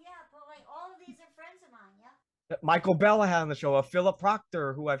and Oh just yeah, but like all of these are friends of mine. Yeah. Michael Bell I had on the show, Philip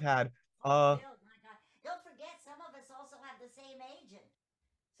Proctor who I've had. Oh, Phil, my God. Don't forget, some of us also have the same agent,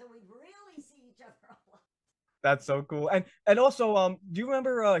 so we really see each other a lot. That's so cool. And also, do you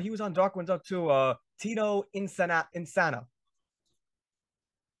remember he was on Dark Ones Up too? Tito Insana.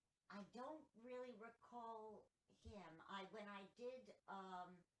 I don't really recall him. I when I did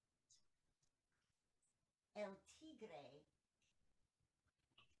El Tigre,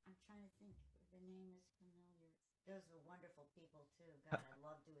 I'm trying to think if the name is familiar. Those were wonderful people too. God, I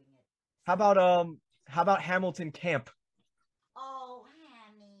love doing it. How Some of about them. Hamilton Camp, Oh,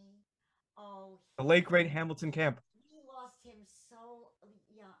 Hammy. Oh, the late he. great Hamilton Camp? We lost him so.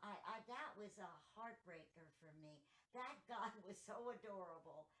 Yeah, I that was a heartbreaker for me. That guy was so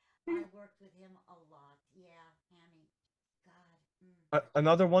adorable. I worked with him a lot. Yeah, Hammy. God. Mm.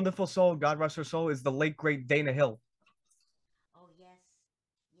 Another wonderful soul, God rest her soul, is the late great Dana Hill. Oh yes,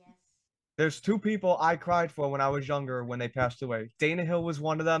 yes. There's two people I cried for when I was younger when they passed away. Dana Hill was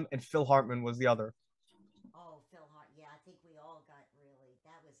one of them, and Phil Hartman was the other. Oh, Phil Hart. Yeah, I think we all got really.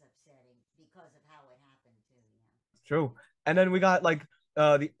 That was upsetting because of how it happened too. Yeah. True. And then we got like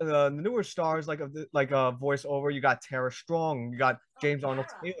the newer stars like of the like voiceover. You got Tara Strong. You got Oh, James Arnold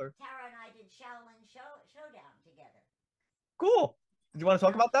Tara. Taylor. Tara and I did Showdown together. Cool. Did you want to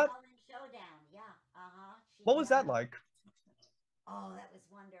talk Yeah, about that? Shaolin Showdown. Yeah. Uh huh. What She. was that like? Oh, that was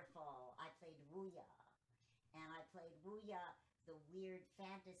wonderful. I played Wuya, and I played Wuya, the weird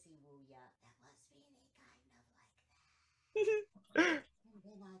fantasy Wuya that was really kind of like that. And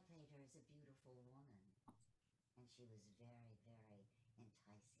then I played her as a beautiful woman, and she was very, very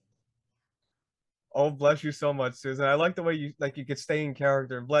enticing. Oh, bless you so much, Susan. I like the way you could stay in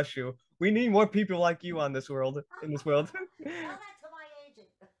character. Bless you. We need more people like you on this world, in this world. Tell that to my agent.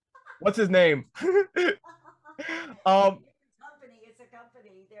 What's his name? um, It's a company. It's a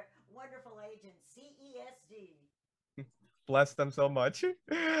company. They're wonderful agents. CESD. bless them so much.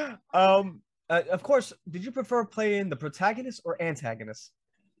 Of course, did you prefer playing the protagonist or antagonist?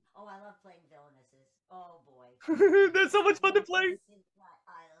 Oh, I love playing villainesses. Oh boy. They're so I much fun to love to play. sink my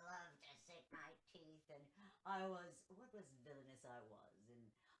I love to sink my teeth and I was what was villainous I was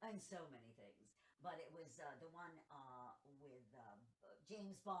and so many things. But it was the one with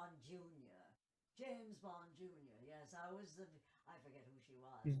James Bond Jr. James Bond Jr. Yes, I was the I forget who she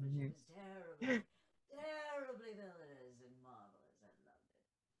was, but she was terribly, terribly villainous and marvelous. I loved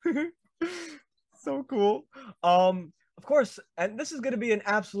it. So cool. Of course, and this is gonna be an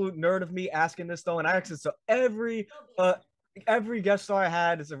absolute nerd of me asking this though, and I ask this to So be it. every guest star I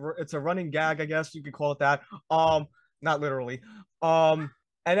had. It's a running gag, I guess you could call it that. Not literally. And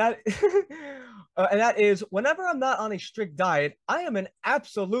that and that is whenever I'm not on a strict diet, I am an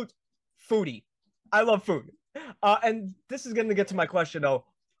absolute foodie. I love food. And this is gonna get to my question though.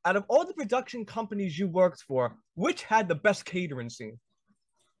 Out of all the production companies you worked for, which had the best catering scene?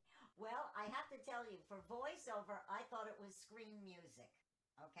 Well, I have to tell you, for voiceover, I thought it was screen music.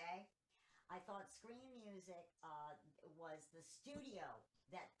 Okay, I thought screen music was the studio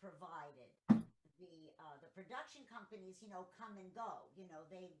that provided the production companies, come and go.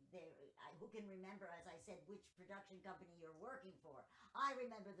 Who can remember, as I said, which production company you're working for? I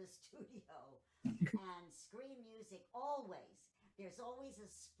remember the studio and Screen Music always. There's always a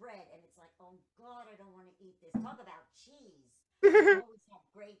spread, and it's like, oh God, I don't want to eat this. Talk about cheese. They always have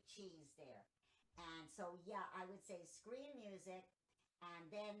great cheese there. And so, yeah, I would say Screen Music. And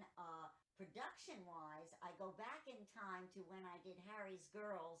then production wise, I go back in time to when I did Harry's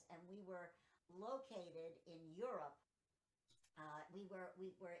Girls, and we were located in Europe. We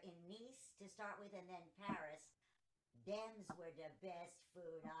were in Nice to start with, and then Paris. Them's were the best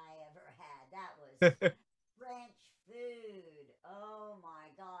food I ever had. That was French food. Oh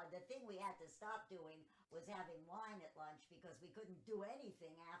my God. The thing we had to stop doing was having wine at lunch because we couldn't do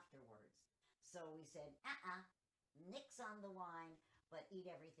anything afterwards. So we said, nix on the wine, but eat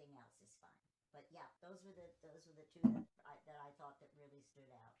everything else is fine. But yeah, those were the two that I thought that really stood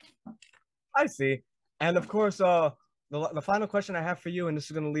out. I see. And of course, the final question I have for you, and this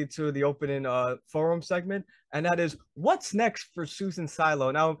is going to lead to the opening forum segment, and that is, what's next for Susan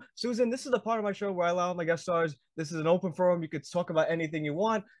Silo? Now, Susan, this is the part of my show where I allow my guest stars. This is an open forum. You could talk about anything you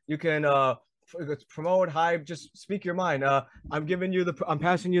want. You can promote, hype, just speak your mind. I'm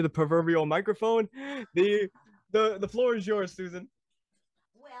passing you the proverbial microphone. The the floor is yours, Susan.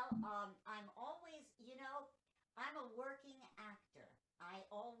 Well, I'm always, I'm a working actor. I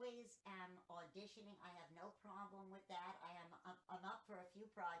always am auditioning. I have no problem with that. I'm up for a few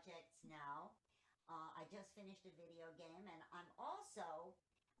projects now. I just finished a video game, and I'm also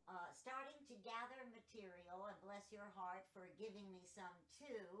starting to gather material. And bless your heart for giving me some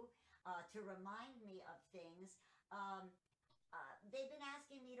too, to remind me of things. Um, they've been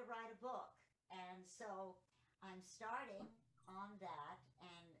asking me to write a book, and so I'm starting on that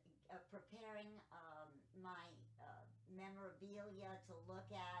and preparing my memorabilia to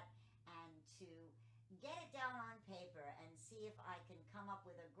look at and to get it down on paper and see if I can come up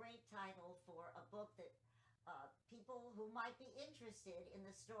with a great title for a book that people who might be interested in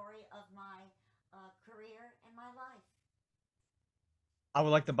the story of my career and my life. I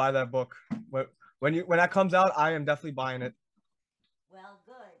would like to buy that book. When that comes out, I am definitely buying it. Well,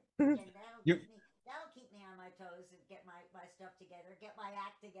 good. Then You that'll keep me on my toes and get my stuff together, get my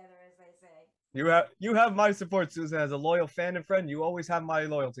act together, as they say. you have my support, Susan, as a loyal fan and friend. You always have my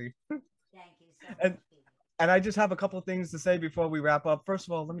loyalty. Thank you so And much, Peter. and I just have a couple of things to say before we wrap up. First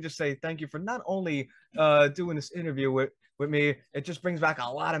of all, let me just say thank you for not only doing this interview with me. It just brings back a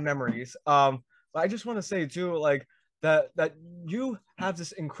lot of memories. But I just want to say too, like that you have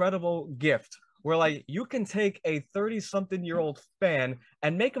this incredible gift where like you can take a 30-something-year-old fan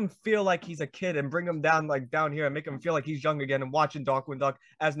and make him feel like he's a kid and bring him down like down here and make him feel like he's young again and watching Darkwing Duck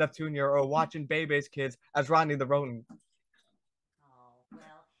as Neptunia or watching Bebe's kids as Rodney the Rodent. Oh,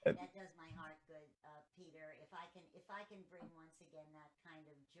 well, that does my heart good, Peter. If I can bring once again that kind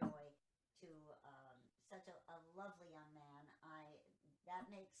of joy to such a lovely young man, I that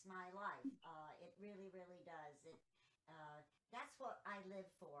makes my life. It really, really does. That's what I live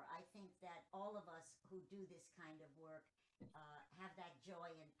for. I think that all of us who do this kind of work have that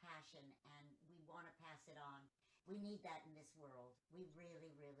joy and passion, and we want to pass it on. We need that in this world. We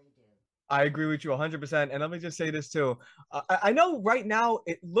really, really do. I agree with you 100%. And let me just say this too. I know right now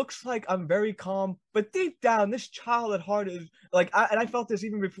it looks like I'm very calm, but deep down, this child at heart is like, and I felt this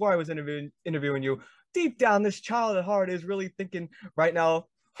even before I was interviewing you. Deep down, this child at heart is really thinking right now, oh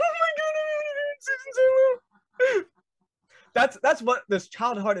my God, that's what this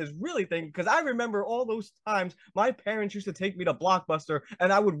child at heart is really thinking. Because I remember all those times my parents used to take me to Blockbuster,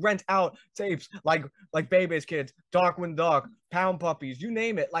 and I would rent out tapes like Baby's Kids, Darkwing Duck, Pound Puppies, you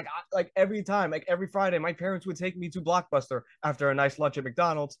name it. Like every time, like every Friday, my parents would take me to Blockbuster after a nice lunch at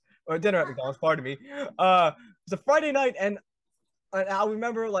McDonald's or dinner at McDonald's. Pardon me. It's a Friday night, and I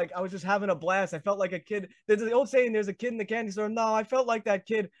remember like I was just having a blast. I felt like a kid. There's the old saying, "There's a kid in the candy store." No, I felt like that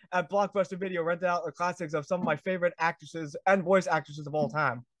kid at Blockbuster Video renting out the classics of some of my favorite actresses and voice actresses of all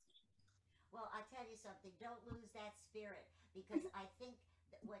time. Well, I tell you something, don't lose that spirit because I think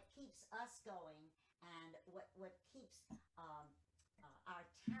that what keeps us going and what keeps our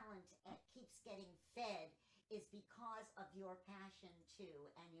talent keeps getting fed is because of your passion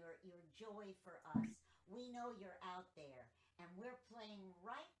too and your joy for us. We know you're out there and we're playing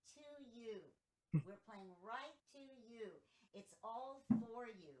right to you. We're playing right to you. It's all for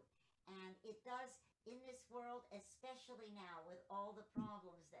you. And it does in this world, especially now with all the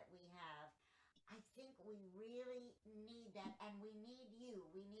problems that we have, I think we really need that, and we need you.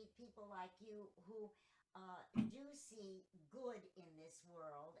 We need people like you who do see good in this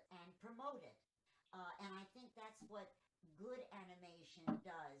world and promote it. And I think that's what good animation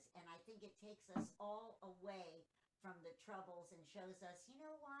does. And I think it takes us all away from the troubles and shows us, you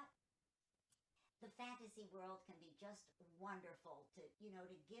know what? The fantasy world can be just wonderful to, to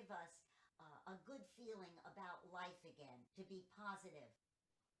give us a good feeling about life again, to be positive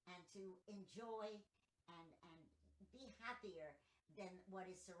and to enjoy and be happier than what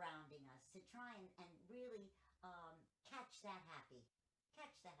is surrounding us, to try and really catch that happy.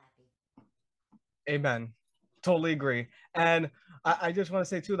 Catch the happy. Amen. Totally agree. And I just want to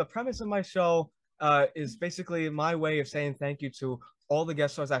say too, the premise of my show is basically my way of saying thank you to all the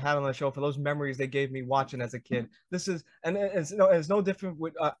guest stars I had on the show for those memories they gave me watching as a kid. This is, and it's no different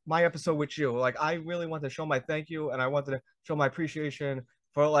with my episode with you. Like I really want to show my thank you, and I wanted to show my appreciation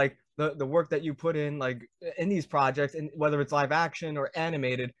for like the work that you put in like in these projects, and whether it's live action or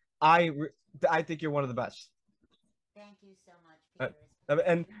animated. I I think you're one of the best. Thank you so much, Peter. It's been a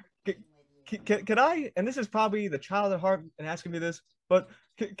And pleasure speaking with you. can I, and this is probably the child at heart and asking me this, but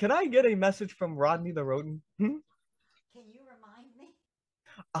can I get a message from Rodney the rodent? Hmm? Can you remind me?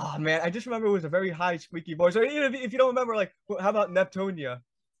 Oh man, I just remember it was a very high, squeaky voice. Or even if you don't remember, like, how about Neptunia?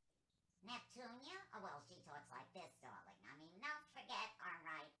 Neptunia? Oh, well, she talks like this, darling. I mean, don't forget. All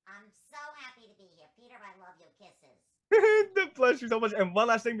right. I'm so happy to be here. Peter, I love your kisses. Bless you so much. And one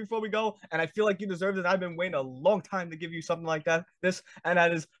last thing before we go, and I feel like you deserve it. I've been waiting a long time to give you something like that. And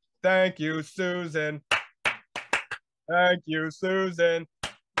that is, thank you, Susan. Thank you, Susan.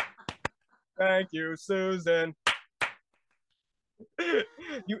 Thank you, Susan. You,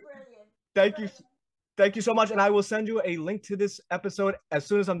 Brilliant. thank you, Brilliant. thank you so much. And I will send you a link to this episode as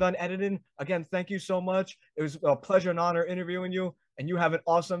soon as I'm done editing. Again, thank you so much. It was a pleasure and honor interviewing you. And you have an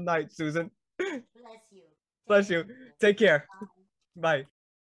awesome night, Susan. Bless you. Take Bless care, you. Peter. Take care. Bye. Bye.